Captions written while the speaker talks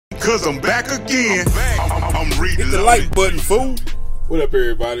cause I'm back again. I'm reading. Hit the like button, fool. What up,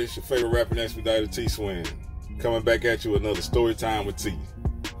 everybody? It's your favorite rapper and expedited T Swin. Coming back at you with another story time with T.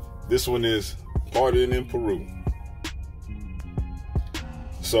 This one is partying in Peru.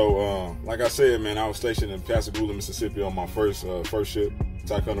 So, like I said, man, I was stationed in Pascagoula, Mississippi on my first ship.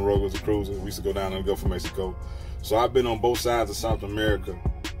 Ticonderoga was a cruiser. We used to go down in the Gulf of Mexico. So I've been on both sides of South America.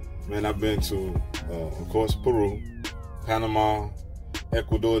 Man, I've been to, of course, Peru, Panama,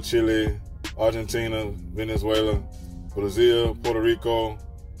 Ecuador, Chile, Argentina, Venezuela, Brazil, Puerto Rico,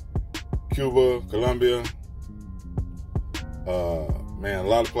 Cuba, Colombia. Man, a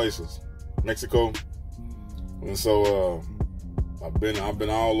lot of places. Mexico. And so I've been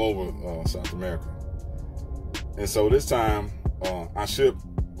all over South America. And so this time our ship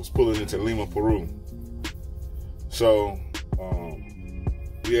was pulling into Lima, Peru. So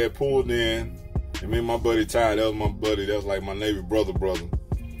we had pulled in, and me and my buddy Ty, that was my buddy, that was like my Navy brother.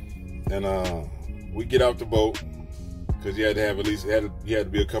 And we get out the boat, because you had to have at least, you had to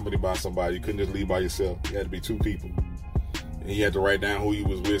be accompanied by somebody. You couldn't just leave by yourself. You had to be two people. And you had to write down who you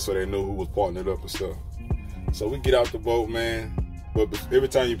was with so they knew who was partnered up and stuff. So we get out the boat, man. But every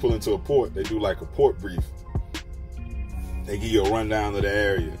time you pull into a port, they do like a port brief. They give you a rundown of the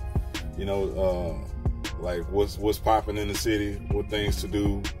area. You know, like what's popping in the city, what things to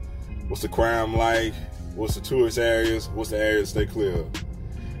do, what's the crime like, what's the tourist areas, what's the areas to stay clear of.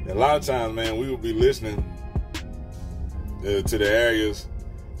 And a lot of times, man, we would be listening to the areas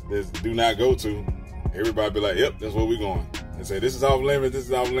that do not go to. Everybody be like, yep, that's where we going. And say, this is off limits, this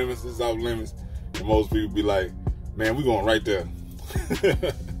is off limits, this is off limits. And most people be like, man, we going right there.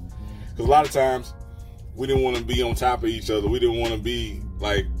 Because a lot of times, we didn't want to be on top of each other. We didn't want to be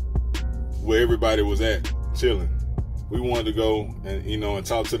like where everybody was at, chilling. We wanted to go and, you know, and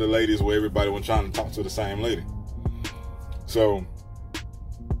talk to the ladies where everybody was trying to talk to the same lady. So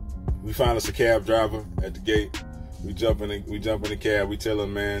we found us a cab driver at the gate. We jump in the cab. We tell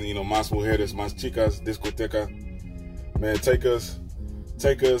him, man, you know, más mujeres, más chicas, discoteca. Man, take us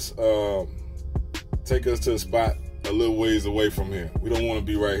to a spot a little ways away from here. We don't want to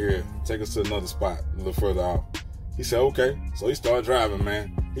be right here. Take us to another spot a little further out. He said, okay. So he started driving,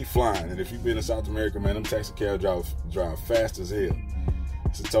 man. He flying. And if you've been in South America, man, them taxi cab drivers drive fast as hell.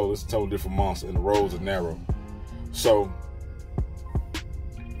 It's a total different monster, and the roads are narrow. So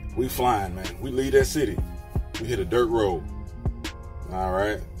we flying, man. We leave that city. We hit a dirt road. All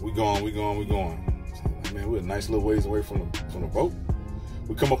right. We going. Man, we're a nice little ways away from the boat.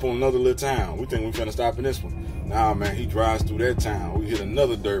 We come up on another little town. We think we finna stop in this one. Nah, man, he drives through that town. We hit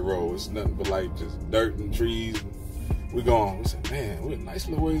another dirt road. It's nothing but like just dirt and trees. We going. We said, man, we're a nice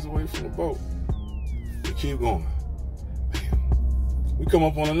little ways away from the boat. We keep going. Man. We come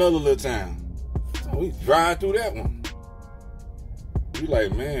up on another little town. So we drive through that one. We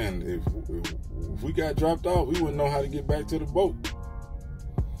like, man, if we got dropped off, we wouldn't know how to get back to the boat.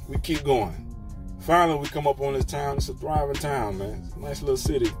 We keep going. Finally, we come up on this town. It's a thriving town, man. It's a nice little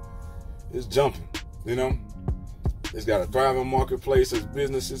city. It's jumping, you know. It's got a thriving marketplace. There's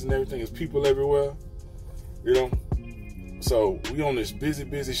businesses and everything. There's people everywhere, you know. So we on this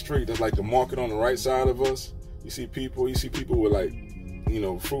busy street. There's like the market on the right side of us. You see people with like, you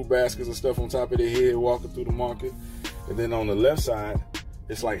know, fruit baskets and stuff on top of their head walking through the market. And then on the left side,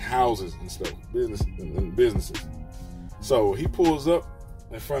 it's like houses and stuff, businesses. So he pulls up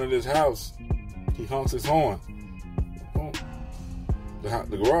in front of this house. He honks his horn. Boom.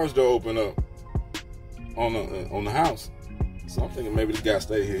 The garage door open up on the house. So I'm thinking maybe this guy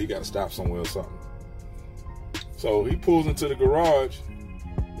stay here. He got to stop somewhere or something. So he pulls into the garage.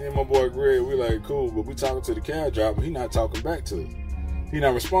 Me and my boy Greg, we like, cool, but we talking to the cab driver. He not talking back to us. He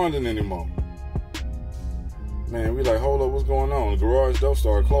not responding anymore. Man, we like, hold up, what's going on? The garage door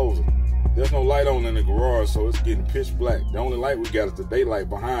started closing. There's no light on in the garage, so it's getting pitch black. The only light we got is the daylight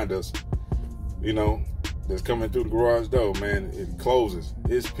behind us, you know, that's coming through the garage door, man. It closes.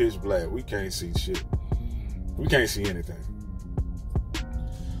 It's pitch black. We can't see shit. We can't see anything.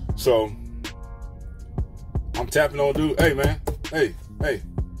 So I'm tapping on dude. Hey, man. Hey.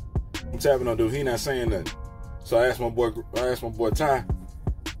 I'm tapping on dude. He not saying nothing. So I asked my boy Ty.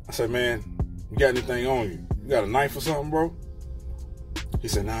 I said, man, you got anything on you? You got a knife or something, bro? He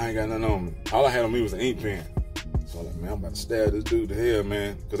said, nah, I ain't got nothing on me. All I had on me was an ink pen. So I'm like, man, I'm about to stab this dude to hell,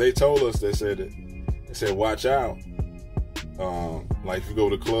 man. Because they told us, they said, watch out. Like if you go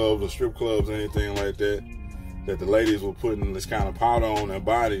to clubs or strip clubs or anything like that, that the ladies were putting this kind of powder on their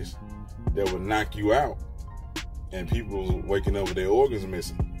bodies that would knock you out. And people was waking up with their organs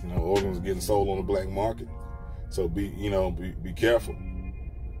missing. You know, organs getting sold on the black market. So be careful.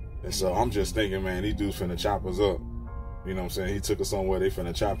 And so I'm just thinking, man, these dudes finna chop us up. You know what I'm saying? He took us somewhere. They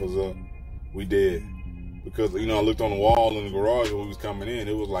finna chop us up. We did. Because, you know, I looked on the wall in the garage when we was coming in.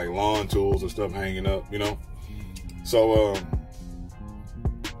 It was like lawn tools and stuff hanging up, you know? So,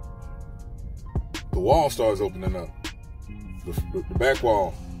 the wall starts opening up. The back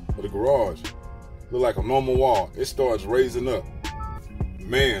wall of the garage. Look like a normal wall. It starts raising up.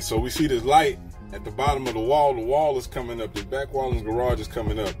 Man, so we see this light at the bottom of the wall. The wall is coming up. The back wall in the garage is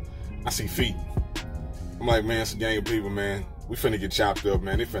coming up. I see feet. I'm like, man, it's a gang of people, man. We finna get chopped up,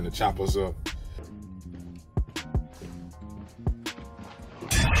 man. They finna chop us up.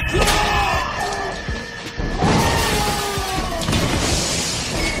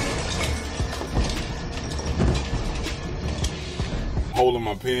 Holding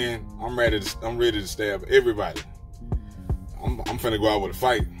my pen, I'm ready to stab everybody. I'm finna go out with a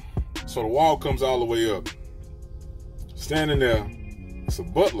fight. So the wall comes all the way up. Standing there, it's a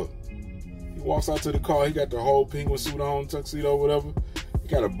butler. He walks out to the car. He got the whole penguin suit on, tuxedo, whatever. He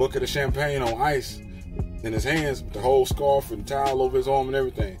got a bucket of champagne on ice in his hands with the whole scarf and towel over his arm and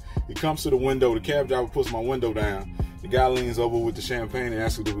everything. He comes to the window. The cab driver puts my window down. The guy leans over with the champagne and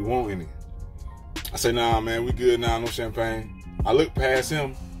asks me, do we want any? I say, nah, man, we good now, no champagne. I look past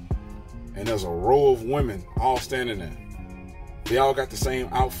him, and there's a row of women all standing there. They all got the same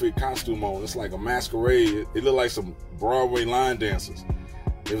outfit, costume on. It's like a masquerade. It looked like some Broadway line dancers.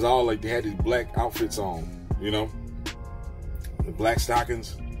 It was all like they had these black outfits on, you know? The black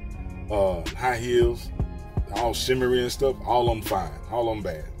stockings, high heels, all shimmery and stuff. All of them fine, all of them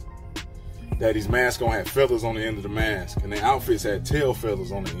bad. They had these masks on, had feathers on the end of the mask, and their outfits had tail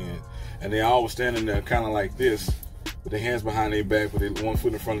feathers on the end. And they all were standing there kind of like this, with their hands behind their back, with one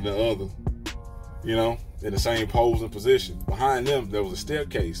foot in front of the other, you know, in the same pose and position. Behind them, there was a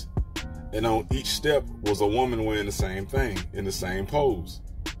staircase, and on each step was a woman wearing the same thing, in the same pose.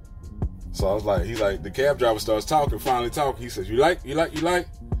 So I was like, the cab driver starts finally talking. He says, you like? We like,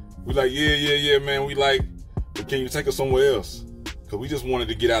 yeah, man, we like, but can you take us somewhere else? Because we just wanted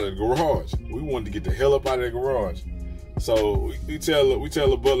to get out of the garage. We wanted to get the hell up out of the garage. So we tell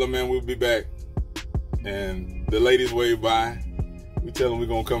the butler, man, we'll be back. And the ladies wave by. We tell them we're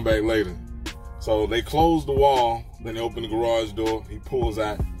going to come back later. So they close the wall. Then they open the garage door. He pulls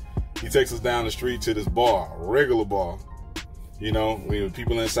out. He takes us down the street to this bar, a regular bar. You know, we have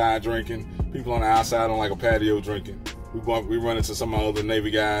people inside drinking, people on the outside on like a patio drinking. We run into some of my other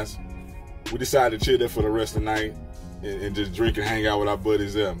Navy guys. We decided to chill there for the rest of the night and just drink and hang out with our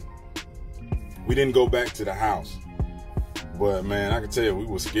buddies there. We didn't go back to the house. But man, I can tell you, we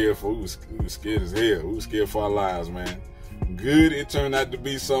were scared as hell. We were scared for our lives, man. Good, it turned out to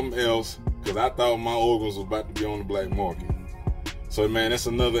be something else, because I thought my organs was about to be on the black market. So man, that's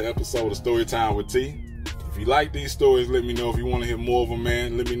another episode of Storytime with T. If you like these stories, let me know. If you want to hear more of them,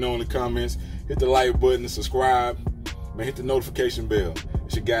 man, let me know in the comments. Hit the like button and subscribe. Man, hit the notification bell.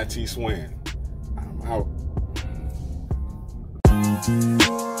 It's your guy T Swin. I'm out.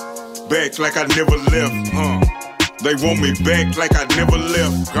 Back like I never left, They want me back like I never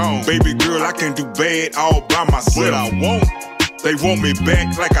left. Gone. Baby girl, I can do bad all by myself. But I won't. They want me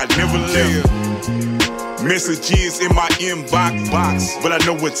back like I never left. Messages in my inbox box, but I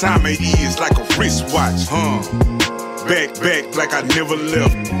know what time it is like a wristwatch. Back like I never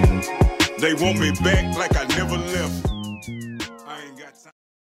left. They want me back like I never left.